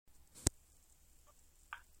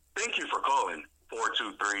calling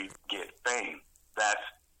 423-GET-FAME. That's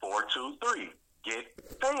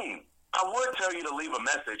 423-GET-FAME. I would tell you to leave a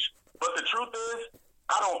message, but the truth is,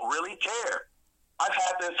 I don't really care. I've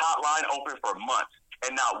had this hotline open for months,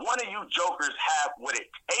 and not one of you jokers have what it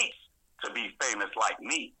takes to be famous like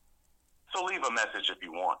me. So leave a message if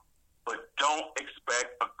you want, but don't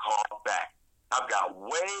expect a call back. I've got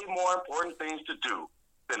way more important things to do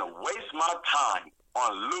than to waste my time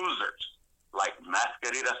on losers like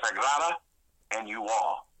Mascarita Sagrada and you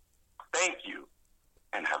all. Thank you,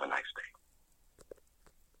 and have a nice day.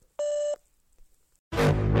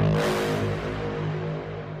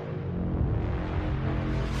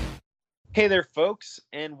 Hey there, folks,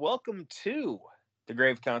 and welcome to the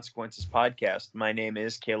Grave Consequences podcast. My name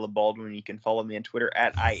is Caleb Baldwin. You can follow me on Twitter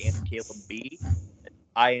at IamCalebB.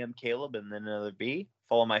 I am Caleb and then another B.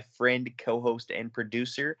 Follow my friend, co-host, and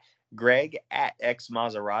producer, Greg at X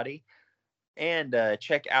Maserati. And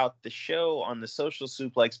check out the show on the Social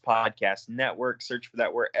Suplex Podcast Network. Search for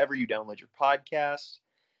that wherever you download your podcast.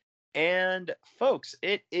 And, folks,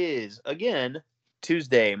 it is, again,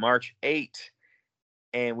 Tuesday, March 8th.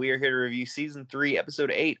 And we are here to review Season 3,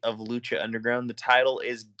 Episode 8 of Lucha Underground. The title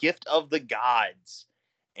is Gift of the Gods.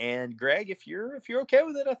 And Greg, if you're okay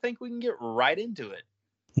with it, I think we can get right into it.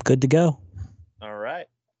 Good to go. All right.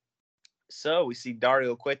 So we see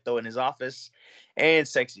Dario Cueto in his office, and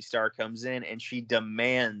Sexy Star comes in, and she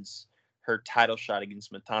demands her title shot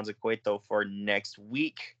against Matanza Cueto for next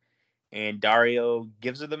week. And Dario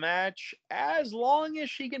gives her the match as long as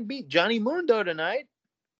she can beat Johnny Mundo tonight.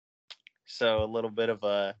 So a little bit of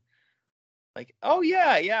a, like, oh,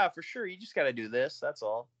 yeah, for sure. You just got to do this. That's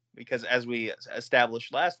all. Because as we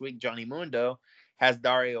established last week, Johnny Mundo has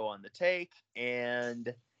Dario on the take.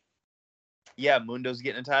 And, yeah, Mundo's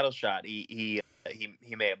getting a title shot. He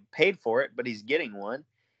may have paid for it, but he's getting one.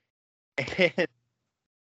 And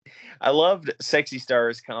I loved Sexy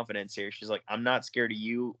Star's confidence here. She's like, I'm not scared of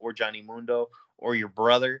you or Johnny Mundo or your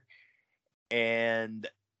brother. And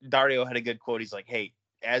Dario had a good quote. He's like, hey,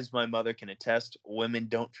 as my mother can attest, women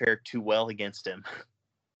don't fare too well against him.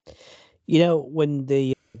 You know, when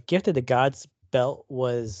the Gift of the Gods belt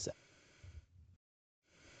was,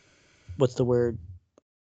 what's the word?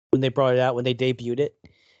 When they brought it out, when they debuted it.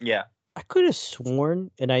 Yeah. I could have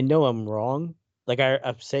sworn, and I know I'm wrong. Like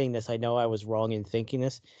I'm saying this, I know I was wrong in thinking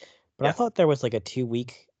this, but I thought there was like a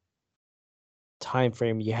 2-week time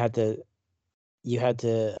frame. You had to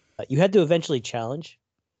eventually challenge,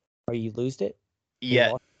 or you lose it.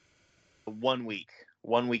 Yeah, 1 week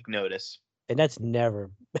notice. And that's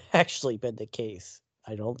never actually been the case,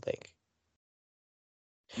 I don't think.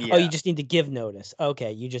 Yeah. Oh, you just need to give notice.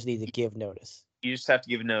 Okay, you just need to give notice. You just have to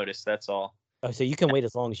give notice, that's all. Oh, so you can wait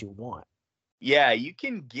as long as you want. Yeah, you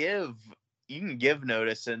can give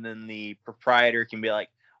notice, and then the proprietor can be like,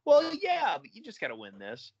 well, yeah, but you just got to win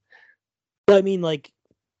this. Well, I mean, like,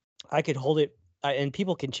 I could hold it, and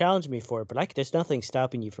people can challenge me for it, but there's nothing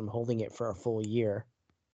stopping you from holding it for a full year.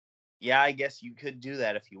 Yeah, I guess you could do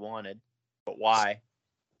that if you wanted, but why?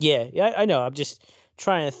 Yeah, I know. I'm just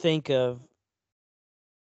trying to think of.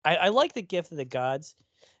 I like the Gift of the Gods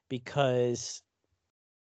because,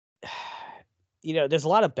 you know, there's a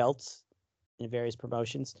lot of belts in various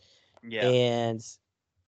promotions. Yeah. And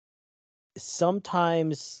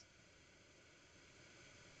sometimes,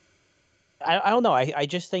 I don't know. I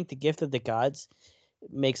just think the Gift of the Gods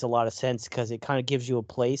makes a lot of sense because it kind of gives you a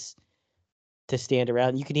place to stand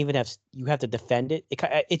around. You can even you have to defend it.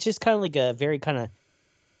 It's just kind of like a very kind of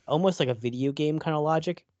almost like a video game kind of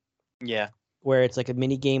logic. Yeah. Where it's like a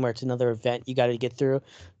mini game or it's another event you got to get through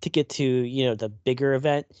to get to, you know, the bigger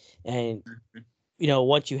event. And, you know,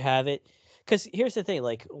 once you have it, because here's the thing,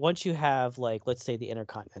 like once you have, like, let's say the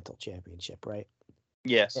Intercontinental Championship, right?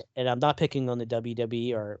 Yes. And I'm not picking on the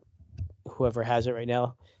WWE or whoever has it right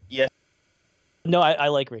now. Yes. No, I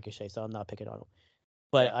like Ricochet, so I'm not picking on him.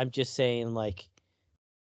 But yeah. I'm just saying, like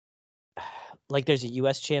there's a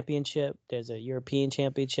U.S. championship, there's a European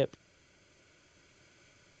championship.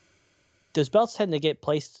 Those belts tend to get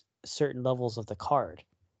placed certain levels of the card.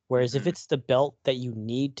 Whereas if it's the belt that you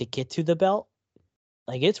need to get to the belt,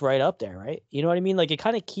 like it's right up there, right? You know what I mean? Like it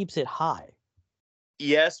kind of keeps it high.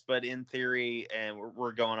 Yes, but in theory, and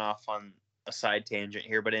we're going off on a side tangent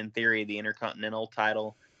here, but in theory, the Intercontinental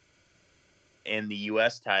title and the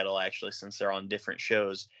U.S. title, actually, since they're on different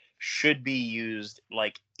shows, should be used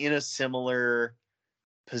like in a similar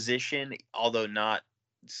position, although not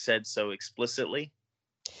said so explicitly.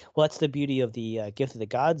 Well, that's the beauty of the Gift of the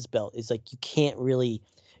Gods belt is like you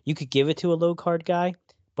could give it to a low card guy,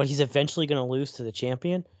 but he's eventually going to lose to the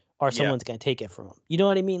champion or someone's going to take it from him. You know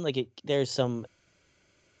what I mean? Like there's some.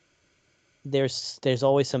 there's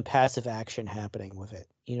always some passive action happening with it.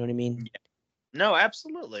 You know what I mean? Yeah. No,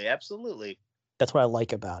 absolutely, absolutely. That's what I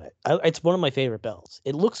like about it. It's one of my favorite belts.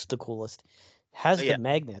 It looks the coolest. Has Yeah. the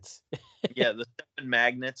magnets. Yeah, the 7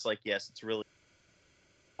 magnets, like, yes, it's really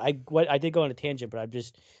I did go on a tangent, but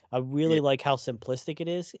I really Yeah. like how simplistic it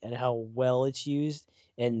is and how well it's used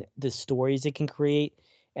and the stories it can create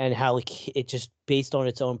and how it just based on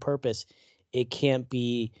its own purpose, it can't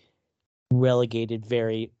be relegated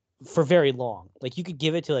for very long. Like you could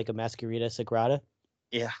give it to like a Masquerita Sagrada,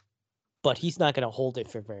 Yeah. but he's not going to hold it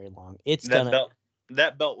for very long.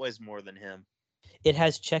 That belt weighs more than him. It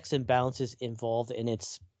has checks and balances involved in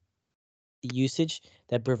its usage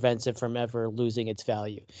that prevents it from ever losing its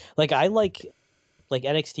value. Like I like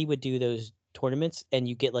NXT would do those tournaments and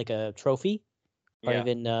you get like a trophy or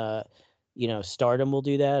Yeah. even Stardom will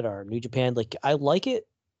do that or New Japan. Like I like it.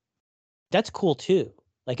 That's cool too.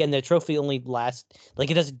 Like and the trophy only lasts like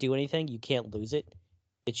it doesn't do anything. You can't lose it.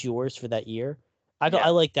 It's yours for that year. Yeah. I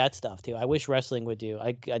like that stuff too. I wish wrestling would do.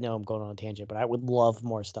 I know I'm going on a tangent, but I would love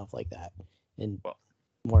more stuff like that and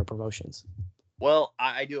more promotions. Well,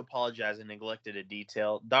 I do apologize. I neglected a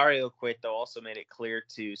detail. Dario Cueto also made it clear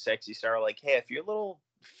to Sexy Star, like, hey, if your little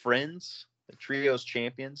friends, the Trios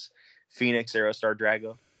champions, Phoenix, Aerostar,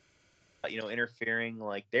 Drago, interfering,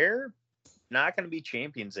 like, they're not going to be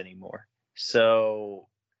champions anymore. So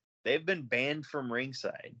they've been banned from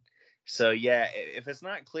ringside. So, yeah, if it's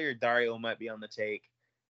not clear, Dario might be on the take.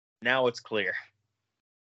 Now it's clear.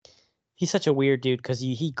 He's such a weird dude because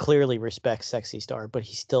he clearly respects Sexy Star, but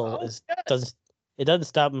he still doesn't. It doesn't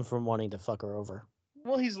stop him from wanting to fuck her over.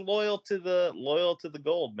 Well, he's loyal to the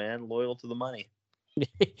gold, man. Loyal to the money.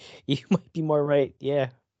 You might be more right. Yeah.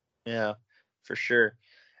 Yeah, for sure.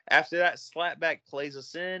 After that, Slapback plays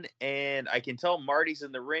us in, and I can tell Marty's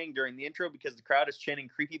in the ring during the intro because the crowd is chanting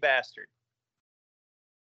 "creepy bastard."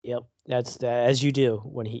 Yep, that's as you do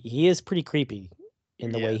when he is pretty creepy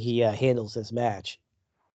in the way Yes. he handles this match.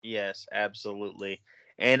 Yes, absolutely.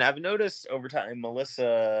 And I've noticed over time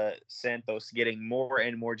Melissa Santos getting more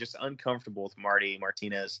and more just uncomfortable with Marty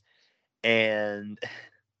Martinez, and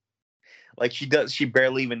like she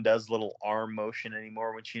barely even does little arm motion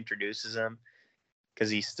anymore when she introduces him because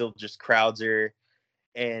he still just crowds her.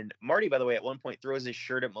 And Marty, by the way, at one point throws his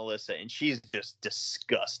shirt at Melissa, and she's just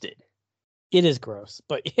disgusted. It is gross,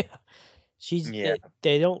 but Yeah.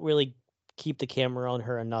 they don't really keep the camera on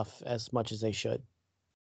her enough as much as they should.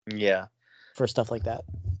 Yeah. For stuff like that.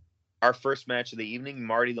 Our first match of the evening,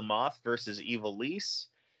 Marty the Moth versus Ivelisse.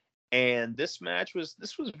 And this was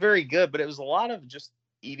very good, but it was a lot of just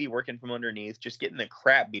Evie working from underneath, just getting the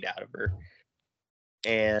crap beat out of her.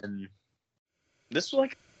 And this was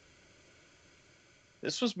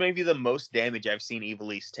maybe the most damage I've seen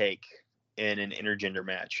Ivelisse take in an intergender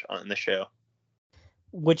match on the show.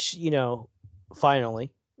 Which,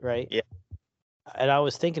 finally, right? Yeah. And I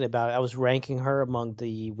was thinking about it. I was ranking her among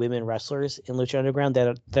the women wrestlers in Lucha Underground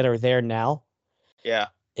that are there now. Yeah.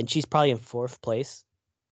 And she's probably in 4th place.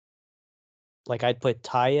 Like I'd put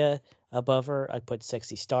Taya above her. I'd put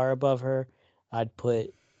Sexy Star above her. I'd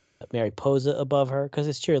put Mariposa above her because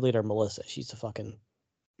it's cheerleader Melissa. She's a fucking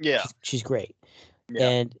She's great. Yeah.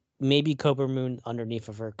 And maybe Cobra Moon underneath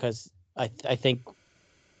of her because I think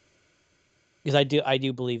because I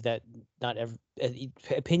do believe that not every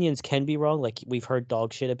opinions can be wrong. Like we've heard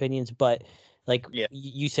dog shit opinions, but like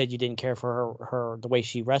you said, you didn't care for her the way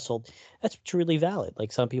she wrestled. That's truly valid.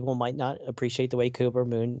 Like some people might not appreciate the way Cobra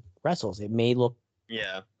Moon wrestles. It may look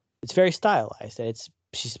it's very stylized. And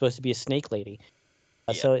she's supposed to be a snake lady.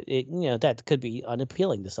 So it that could be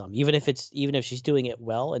unappealing to some. Even if she's doing it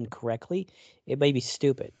well and correctly, it may be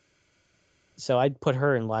stupid. So I'd put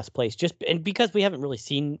her in last place and because we haven't really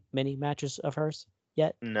seen many matches of hers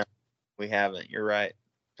yet. No, we haven't. You're right.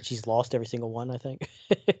 She's lost every single one, I think.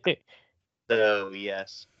 So,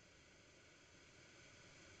 yes.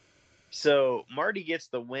 So, Marty gets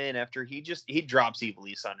the win after he drops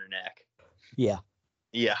Ivelisse on her neck. Yeah.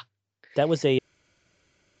 Yeah. That was I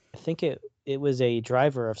think it was a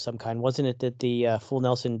driver of some kind, wasn't it? That the full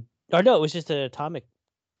Nelson or no, it was just an atomic.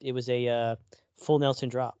 It was a full Nelson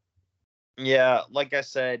drop. Yeah, like I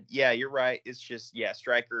said, yeah, you're right. It's just,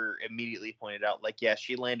 Stryker immediately pointed out, like,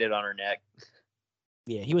 she landed on her neck.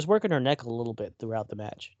 Yeah, he was working her neck a little bit throughout the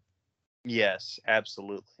match. Yes,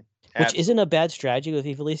 absolutely. Which isn't a bad strategy with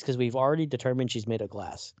Ivelisse because we've already determined she's made of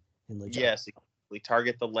glass. Yes, we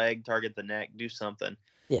target the leg, target the neck, do something.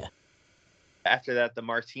 Yeah. After that, the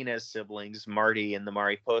Martinez siblings, Marty and the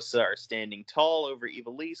Mariposa, are standing tall over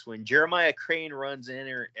Ivelisse when Jeremiah Crane runs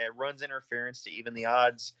interference to even the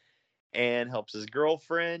odds and helps his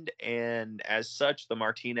girlfriend. And as such, the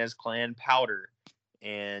Martinez clan powder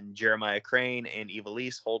and Jeremiah Crane and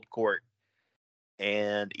Ivelisse hold court.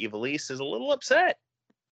 And Ivelisse is a little upset.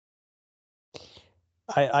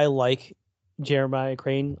 I like Jeremiah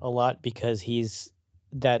Crane a lot because he's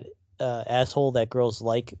that asshole that girls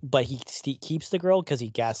like, but he keeps the girl because he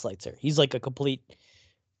gaslights her. He's like a complete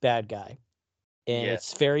bad guy, and Yeah.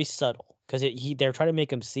 it's very subtle because they're trying to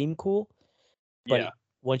make him seem cool, but Yeah.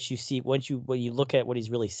 when you look at what he's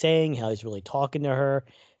really saying, how he's really talking to her,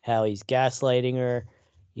 how he's gaslighting her,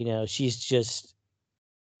 she's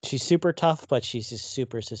super tough, but she's just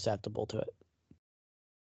super susceptible to it.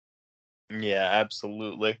 Yeah,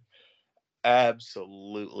 absolutely.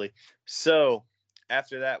 Absolutely. So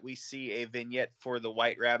after that, we see a vignette for the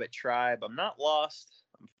White Rabbit Tribe. I'm not lost.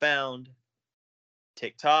 I'm found.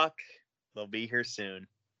 TikTok. They'll be here soon.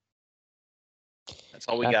 That's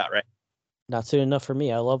all we got, right? Not soon enough for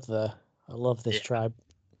me. I love this tribe.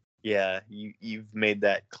 Yeah, you've made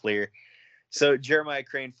that clear. So Jeremiah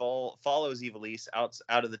Crane follows Ivelisse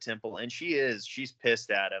out of the temple, and she's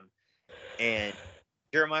pissed at him. And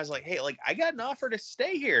Jeremiah's like, hey, like, I got an offer to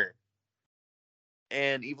stay here.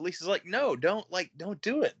 And Ivelisse is like, no, don't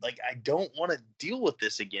do it. Like, I don't want to deal with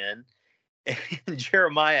this again. And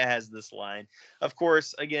Jeremiah has this line. Of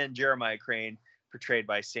course, again, Jeremiah Crane, portrayed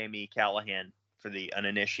by Sami Callihan for the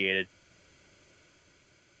uninitiated.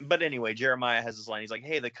 But anyway, Jeremiah has this line. He's like,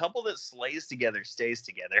 hey, the couple that slays together stays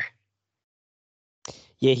together.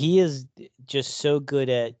 Yeah, he is just so good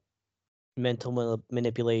at mental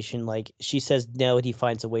manipulation. Like, she says no, and he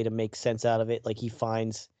finds a way to make sense out of it. Like, he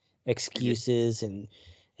finds excuses and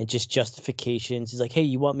just justifications. He's like, hey,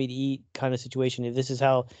 you want me to eat kind of situation. If this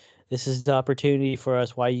is the opportunity for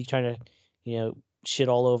us, why are you trying to, shit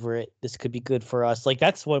all over it? This could be good for us. Like,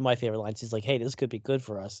 that's one of my favorite lines. He's like, hey, this could be good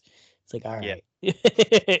for us. It's like, all right.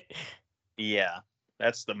 Yeah,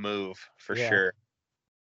 that's the move for Yeah. sure.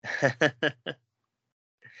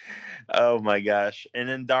 Oh my gosh. And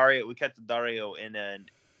then we cut to Dario in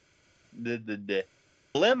the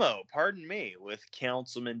limo, pardon me, with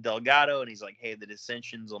Councilman Delgado, and he's like, hey, the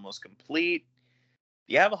dissension's almost complete.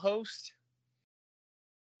 Do you have a host?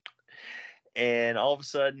 And all of a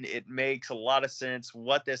sudden, it makes a lot of sense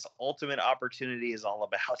what this ultimate opportunity is all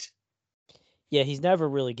about. Yeah, he's never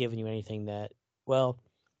really given you anything that, well,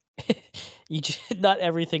 not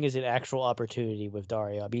everything is an actual opportunity with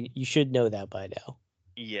Dario. I mean, you should know that by now.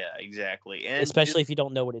 Yeah, exactly. And especially if you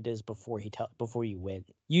don't know what it is before you win.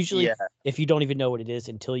 Usually, if you don't even know what it is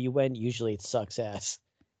until you win, usually it sucks ass.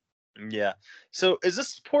 Yeah. So is this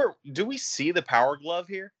support? Do we see the Power Glove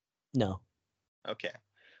here? No. Okay.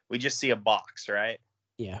 We just see a box, right?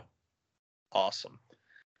 Yeah. Awesome.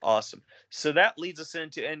 So that leads us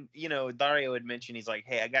into, and Dario had mentioned, he's like,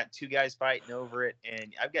 hey, I got two guys fighting over it,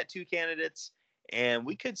 and I've got two candidates, and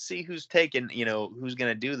we could see who's taking, who's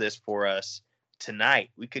going to do this for us tonight.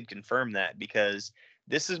 We could confirm that because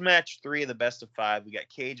this is match 3 of the best of 5. We got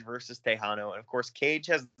Cage versus Tejano, and of course, Cage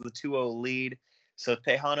has the 2-0 lead. So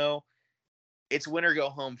Tejano, it's win or go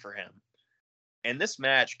home for him. And this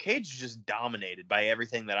match, Cage just dominated by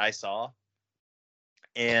everything that I saw.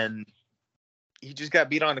 And he just got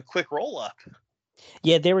beat on a quick roll-up.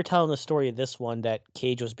 Yeah, they were telling the story of this one that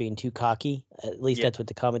Cage was being too cocky. At least that's what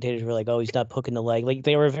the commentators were like, oh, he's not hooking the leg. Like,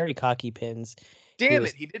 they were very cocky pins. Damn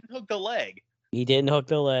it, he didn't hook the leg. He didn't hook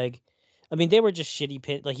the leg. I mean, they were just shitty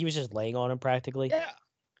pins. Like, he was just laying on him practically.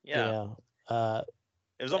 Yeah.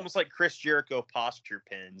 It was almost like Chris Jericho posture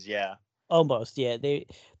pins, yeah. Almost, yeah.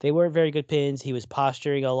 They weren't very good pins. He was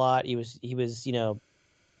posturing a lot. He was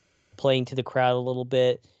playing to the crowd a little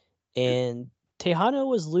bit, and Tejano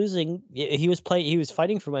was losing. He was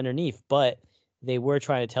fighting from underneath, but they were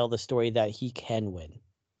trying to tell the story that he can win.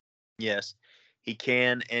 Yes, he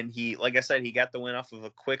can, and like I said, he got the win off of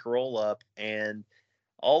a quick roll up, and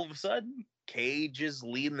all of a sudden, Cage is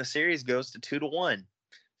leading the series, goes to 2-1.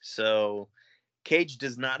 So Cage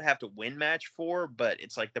does not have to win match 4, but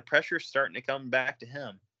it's like the pressure's starting to come back to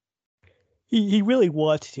him. He really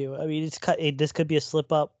wants to. I mean, this could be a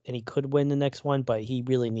slip up, and he could win the next one, but he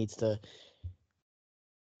really needs to.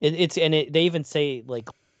 They even say, like,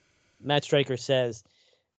 Matt Striker says,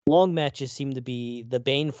 long matches seem to be the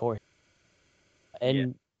bane for him,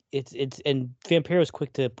 and and Vampiro's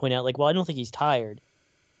quick to point out, like, well, I don't think he's tired,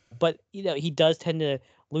 but he does tend to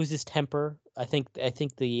lose his temper. I think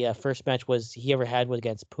the first match he ever had was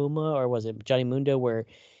against Puma, or was it Johnny Mundo, where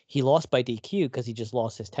he lost by DQ because he just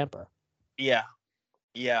lost his temper. Yeah,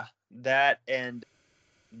 that and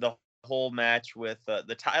the whole match with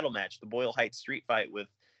the title match, the Boyle Heights street fight with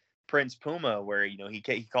Prince Puma, where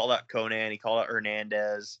he called out Conan, he called out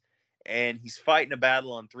Hernandez, and he's fighting a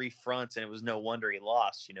battle on 3 fronts, and it was no wonder he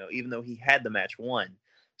lost. Even though he had the match won.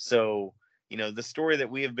 So the story that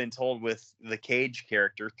we have been told with the Cage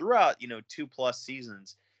character throughout, 2+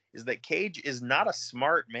 seasons is that Cage is not a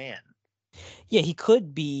smart man. Yeah, he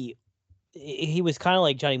could be. He was kind of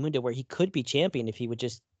like Johnny Mundo, where he could be champion if he would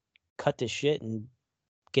just cut the shit and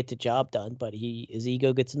get the job done. But his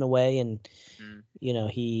ego gets in the way, and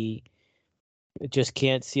he just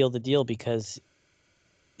can't seal the deal because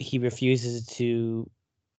he refuses to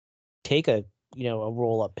take a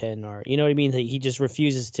roll up pin, or you know what I mean. He just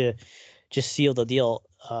refuses to just seal the deal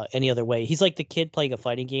any other way. He's like the kid playing a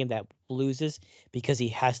fighting game that loses because he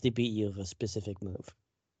has to beat you with a specific move.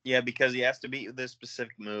 Yeah, because he has to beat you with this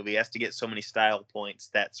specific move. He has to get so many style points,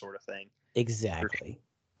 that sort of thing. Exactly.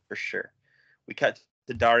 For sure. We cut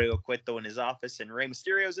to Dario Cueto in his office, and Rey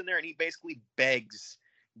Mysterio's in there, and he basically begs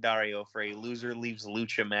Dario for a loser leaves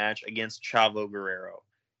lucha match against Chavo Guerrero.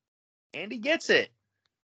 And he gets it.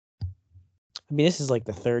 I mean, this is like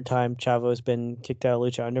the third time Chavo's been kicked out of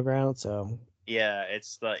Lucha Underground, so yeah,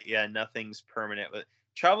 it's nothing's permanent. But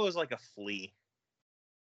Chavo is like a flea.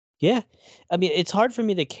 Yeah, I mean, it's hard for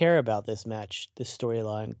me to care about this match, this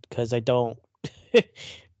storyline, because I don't.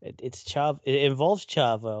 It's Chavo. It involves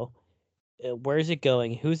Chavo. Where is it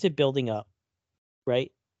going? Who's it building up?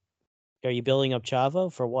 Right? Are you building up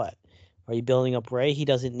Chavo for what? Are you building up Rey? He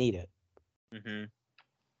doesn't need it. Mm-hmm.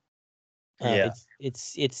 Yeah.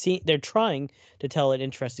 They're trying to tell an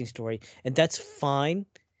interesting story, and that's fine.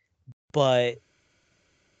 But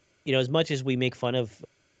as much as we make fun of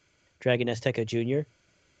Dragon Azteca Jr.,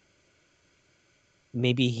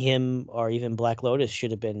 maybe him or even Black Lotus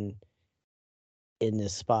should have been in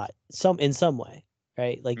this spot in some way,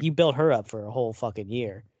 right? Like you built her up for a whole fucking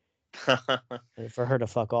year, and for her to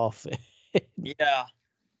fuck off. Yeah,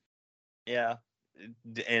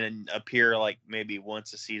 and appear like maybe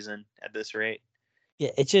once a season at this rate.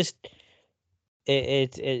 Yeah, it's just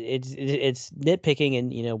it's nitpicking,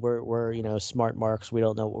 and we're smart marks. We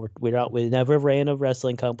don't know. We never ran a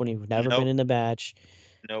wrestling company. We've never been in a match.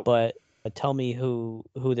 Nope. But tell me who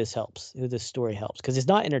this helps, who this story helps, because it's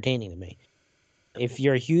not entertaining to me. If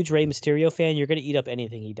you're a huge Rey Mysterio fan, you're gonna eat up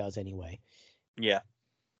anything he does anyway. Yeah.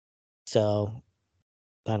 So,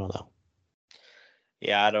 I don't know.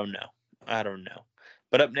 Yeah, I don't know.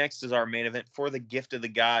 But up next is our main event for the Gift of the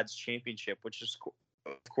Gods Championship, which is,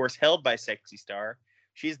 of course, held by Sexy Star.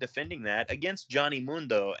 She's defending that against Johnny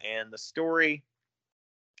Mundo, and the story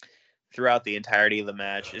throughout the entirety of the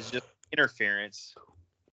match is just interference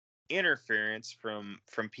from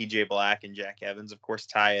PJ Black and Jack Evans. Of course,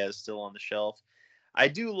 Taya is still on the shelf. I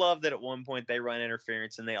do love that at one point they run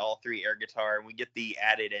interference and they all three air guitar, and we get the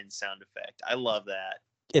added in sound effect. I love that.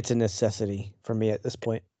 It's a necessity for me at this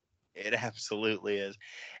point. It absolutely is.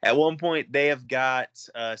 At one point, they have got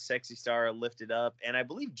Sexy Star lifted up, and I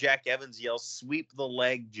believe Jack Evans yells, "Sweep the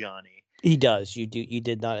leg, Johnny." He does. You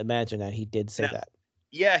did not imagine that. He did say that.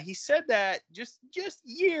 Yeah, he said that just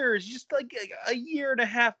years, just like a year and a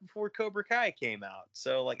half before Cobra Kai came out.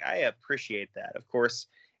 So, like, I appreciate that. Of course,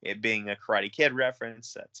 it being a Karate Kid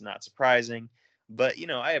reference, that's not surprising. But,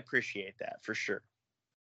 I appreciate that for sure.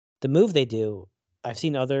 The move they do, I've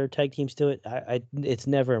seen other tag teams do it. It's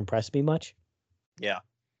never impressed me much. Yeah.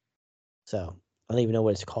 So I don't even know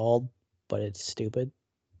what it's called, but it's stupid.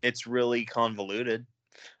 It's really convoluted.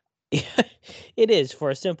 It is for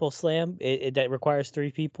a simple slam. That requires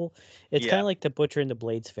 3 people. It's kind of like the Butcher and the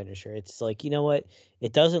Blades finisher. It's like, you know what?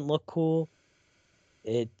 It doesn't look cool.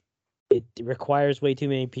 It requires way too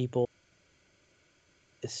many people.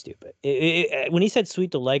 It's stupid. When he said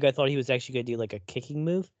sweep the leg, I thought he was actually gonna do like a kicking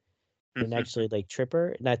move. And actually like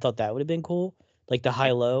tripper, and I thought that would have been cool, like the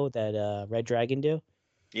high low that Red Dragon do.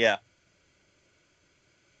 Yeah,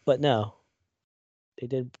 but no,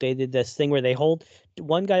 they did this thing where they hold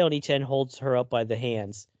one guy on each end, holds her up by the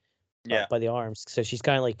hands, by the arms, so she's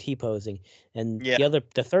kind of like T-posing, and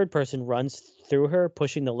the third person runs through her,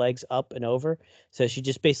 pushing the legs up and over, so she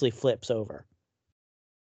just basically flips over.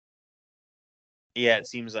 Yeah, it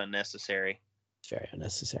seems unnecessary. It's very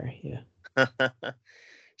unnecessary. Yeah.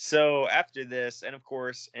 So after this, and of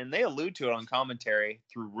course, and they allude to it on commentary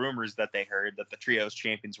through rumors that they heard that the Trios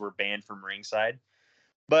champions were banned from ringside.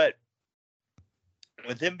 But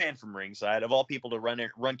with him banned from ringside, of all people to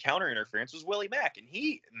run counter interference was Willie Mack, and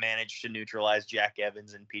he managed to neutralize Jack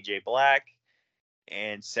Evans and PJ Black.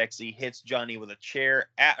 And Sexy hits Johnny with a chair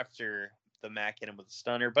after the Mack hit him with a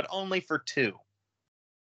stunner, but only for 2.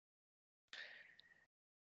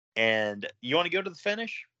 And you want to go to the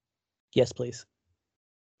finish? Yes, please.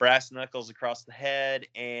 Brass knuckles across the head,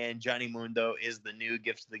 and Johnny Mundo is the new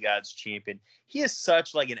Gift of the Gods champion. He is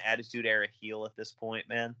such like an Attitude Era heel at this point,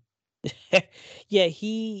 man. Yeah,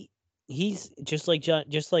 he's just like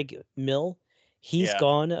Mill. He's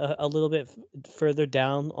gone a little bit further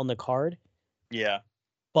down on the card, Yeah.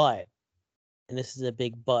 but, and this is a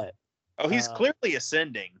big but. Oh, he's clearly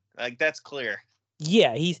ascending. Like, that's clear.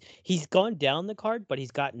 Yeah, he's gone down the card, but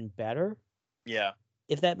he's gotten better. Yeah.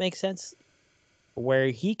 If that makes sense. Where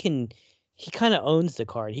he kind of owns the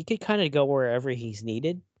card. He could kind of go wherever he's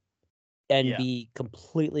needed and be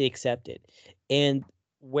completely accepted. And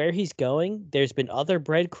where he's going, there's been other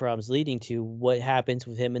breadcrumbs leading to what happens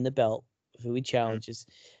with him in the belt, who he challenges,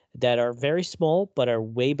 that are very small, but are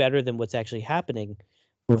way better than what's actually happening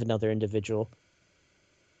with another individual.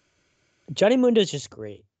 Johnny Mundo is just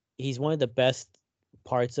great. He's one of the best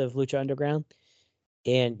parts of Lucha Underground.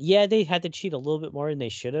 And yeah, they had to cheat a little bit more than they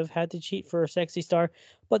should have had to cheat for a Sexy Star,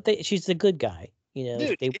 but she's a good guy, you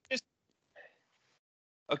know. Dude,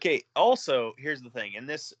 okay. Also, here's the thing, and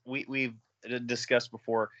this we've discussed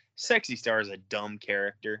before. Sexy Star is a dumb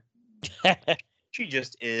character. She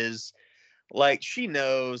just is. Like, she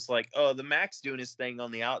knows, like, oh, the Mac's doing his thing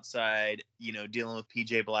on the outside, you know, dealing with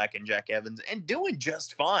PJ Black and Jack Evans, and doing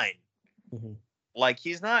just fine. Mm-hmm. Like,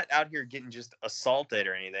 he's not out here getting just assaulted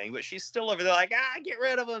or anything, but she's still over there like, get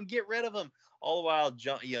rid of him. All the while,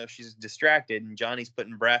 you know, she's distracted, and Johnny's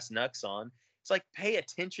putting brass knucks on. It's like, pay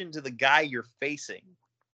attention to the guy you're facing.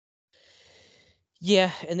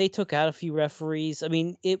 Yeah, and they took out a few referees. I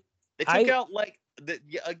mean, they took out, like,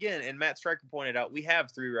 again, and Matt Stryker pointed out, we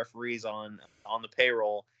have 3 referees on the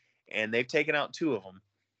payroll, and they've taken out 2 of them.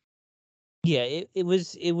 Yeah, it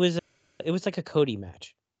was like a Cody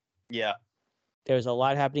match. Yeah. There's a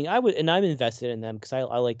lot happening. I'm invested in them because I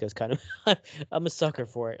like those kind of. I'm a sucker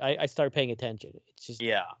for it. I started paying attention. It's just,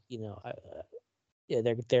 you know,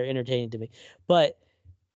 they're entertaining to me. But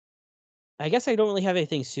I guess I don't really have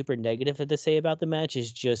anything super negative to say about the match.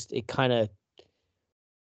 It's just it kind of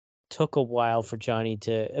took a while for Johnny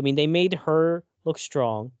to. I mean, they made her look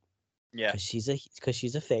strong. Yeah, because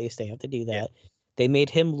she's a face. They have to do that. Yeah. They made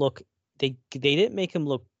him look. They didn't make him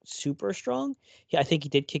look super strong. Yeah, I think he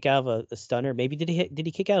did kick out of a stunner. Maybe did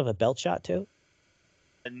he kick out of a belt shot too?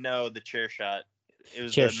 No, the chair shot. It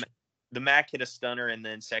was the Mac hit a stunner and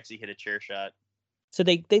then Sexy hit a chair shot. So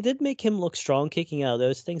they did make him look strong kicking out of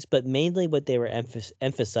those things, but mainly what they were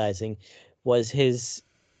emphasizing was his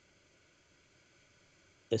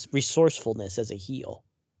resourcefulness as a heel.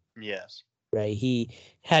 Yes. Right. He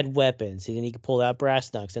had weapons. And then he pulled out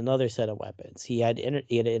brass knucks, another set of weapons. He had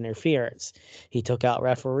interference. He took out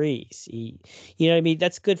referees. You know what I mean?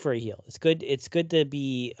 That's good for a heel. It's good. It's good to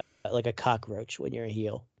be like a cockroach when you're a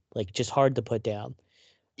heel, like just hard to put down.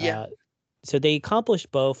 Yeah. So they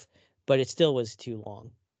accomplished both, but it still was too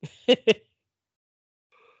long.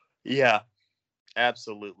 Yeah,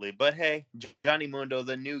 absolutely. But hey, Johnny Mundo,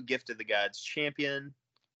 the new Gift of the Gods champion.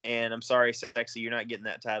 And I'm sorry, Sexy, you're not getting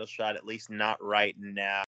that title shot, at least not right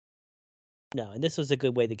now. No, and this was a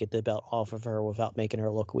good way to get the belt off of her without making her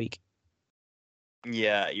look weak.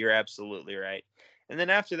 Yeah, you're absolutely right. And then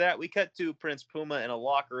after that, we cut to Prince Puma in a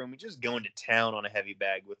locker room, just going to town on a heavy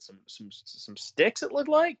bag with some sticks, it looked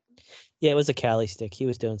like. Yeah, it was a Cali stick. He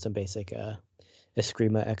was doing some basic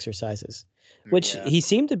Eskrima exercises, which he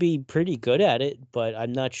seemed to be pretty good at it, but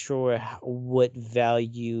I'm not sure what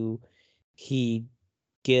value he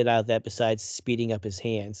get out of that besides speeding up his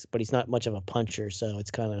hands. But he's not much of a puncher, so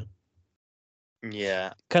it's kind of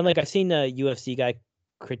like I've seen a UFC guy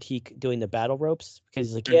critique doing the battle ropes because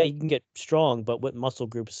he's like, yeah, you can get strong, but what muscle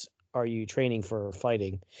groups are you training for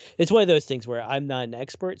fighting? It's one of those things where I'm not an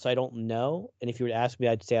expert, so I don't know. And if you were to ask me,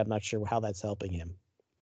 I'd say I'm not sure how that's helping him.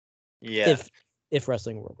 Yeah. If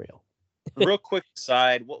wrestling were real. Real quick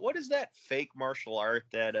aside, what is that fake martial art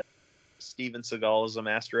that Steven Seagal is a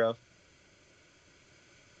master of?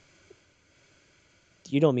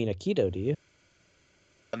 You don't mean Aikido, do you?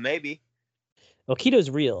 Maybe. Aikido's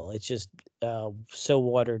real. It's just so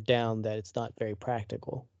watered down that it's not very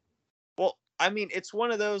practical. Well, I mean, it's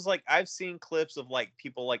one of those, like, I've seen clips of, like,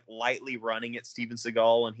 people, like, lightly running at Steven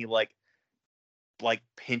Seagal and he, like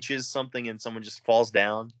pinches something and someone just falls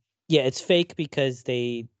down. Yeah, it's fake because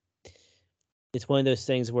it's one of those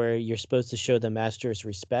things where you're supposed to show the master's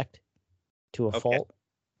respect to a fault.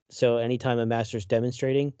 So anytime a master's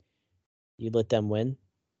demonstrating, you let them win.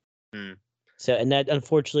 So, and that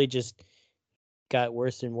unfortunately just got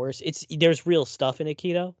worse and worse. There's real stuff in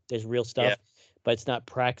Aikido. There's real stuff, but it's not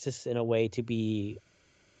practiced in a way to be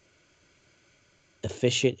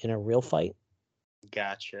efficient in a real fight.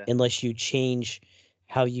 Gotcha. Unless you change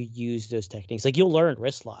how you use those techniques. Like, you'll learn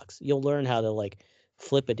wrist locks. You'll learn how to, like,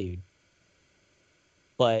 flip a dude.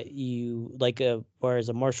 But you, like, whereas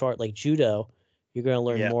a martial art like judo, you're going to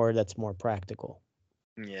learn more that's more practical.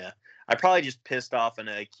 Yeah. I probably just pissed off an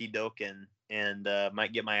Aikidokan and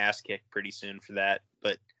might get my ass kicked pretty soon for that.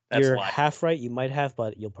 But that's You're life. half right. You might have,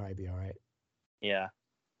 but you'll probably be all right. Yeah.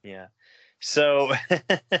 So,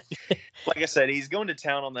 like I said, he's going to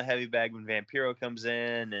town on the heavy bag when Vampiro comes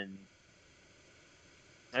in, and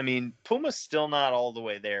I mean, Puma's still not all the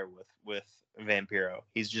way there with Vampiro.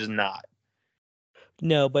 He's just not.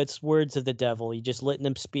 No, but it's words of the devil. You just letting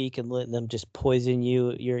them speak and letting them just poison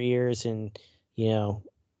your ears, and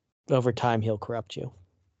over time he'll corrupt you.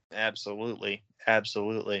 Absolutely.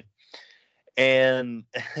 And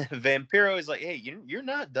Vampiro is like, hey, you're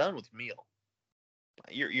not done with Meal.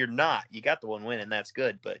 You're not. You got the one win, and that's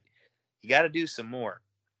good, but you got to do some more.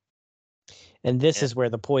 And this is where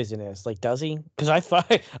the poison is. Like, does he? Because I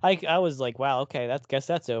thought I was like, wow, okay, guess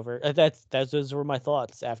that's over. Those were my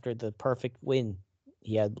thoughts after the perfect win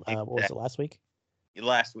he had. What was it, last week?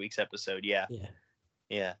 Last week's episode, yeah.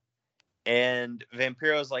 Yeah. And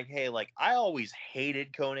Vampiro's like, hey, like I always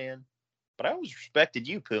hated Conan, but I always respected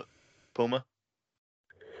you, Puma.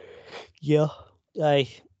 Yeah,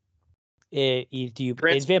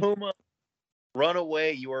 Prince Puma, run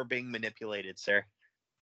away! You are being manipulated, sir.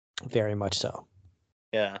 Very much so.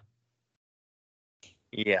 Yeah.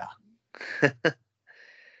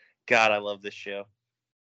 God, I love this show.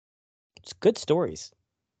 It's good stories.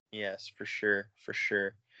 Yes, for sure.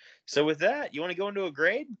 So with that, you want to go into a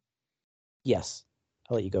grade? Yes,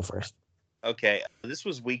 I'll let you go first. Okay, this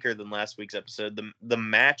was weaker than last week's episode. The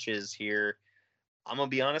matches here, I'm gonna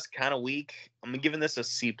be honest, kind of weak. I'm giving this a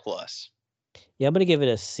C+. Yeah, I'm gonna give it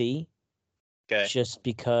a C. Okay. Just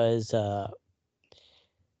because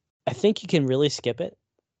I think you can really skip it.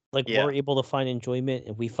 Like, we're able to find enjoyment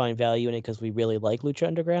and we find value in it because we really like Lucha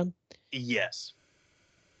Underground. Yes.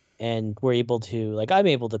 And we're able to, like, I'm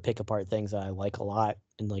able to pick apart things that I like a lot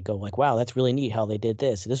and like go like, wow, that's really neat how they did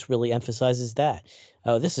this. This really emphasizes that.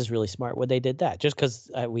 Oh, this is really smart when they did that. Just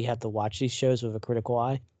because we have to watch these shows with a critical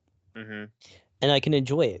eye. Mm-hmm. And I can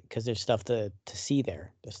enjoy it because there's stuff to see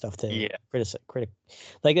there. There's stuff to critic.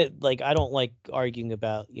 Like I don't like arguing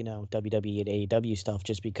about WWE and AEW stuff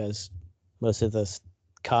just because most of the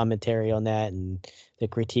commentary on that and the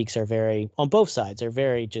critiques are very on both sides. They're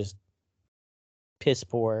very just piss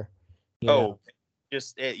poor.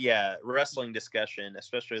 Wrestling discussion,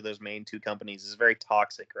 especially those main two companies, is very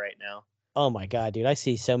toxic right now. Oh my god, dude! I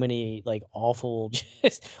see so many like awful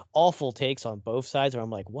takes on both sides where I'm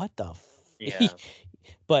like, what the. Yeah.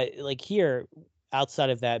 But like here, outside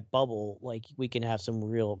of that bubble, like we can have some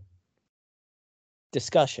real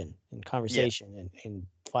discussion and conversation and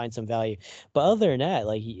find some value. But other than that,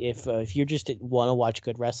 like if you just want to watch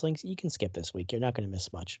good wrestling, you can skip this week. You're not going to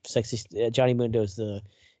miss much. Johnny Mundo is the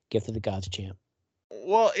Gift of the Gods champ.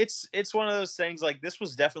 Well, it's one of those things. Like, this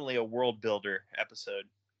was definitely a world builder episode.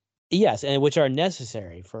 Yes, and which are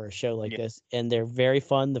necessary for a show like this, and they're very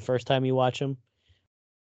fun the first time you watch them.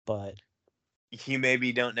 But you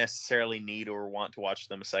maybe don't necessarily need or want to watch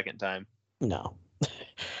them a second time. No.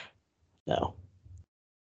 No.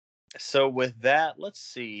 So with that, let's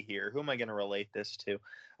see here. Who am I going to relate this to?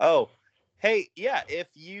 Oh, hey, yeah, if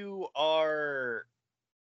you are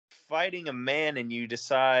fighting a man and you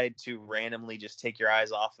decide to randomly just take your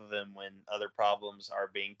eyes off of him when other problems are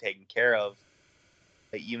being taken care of,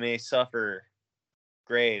 you may suffer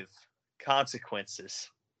grave consequences.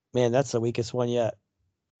 Man, that's the weakest one yet.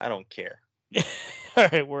 I don't care. All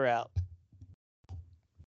right, we're out.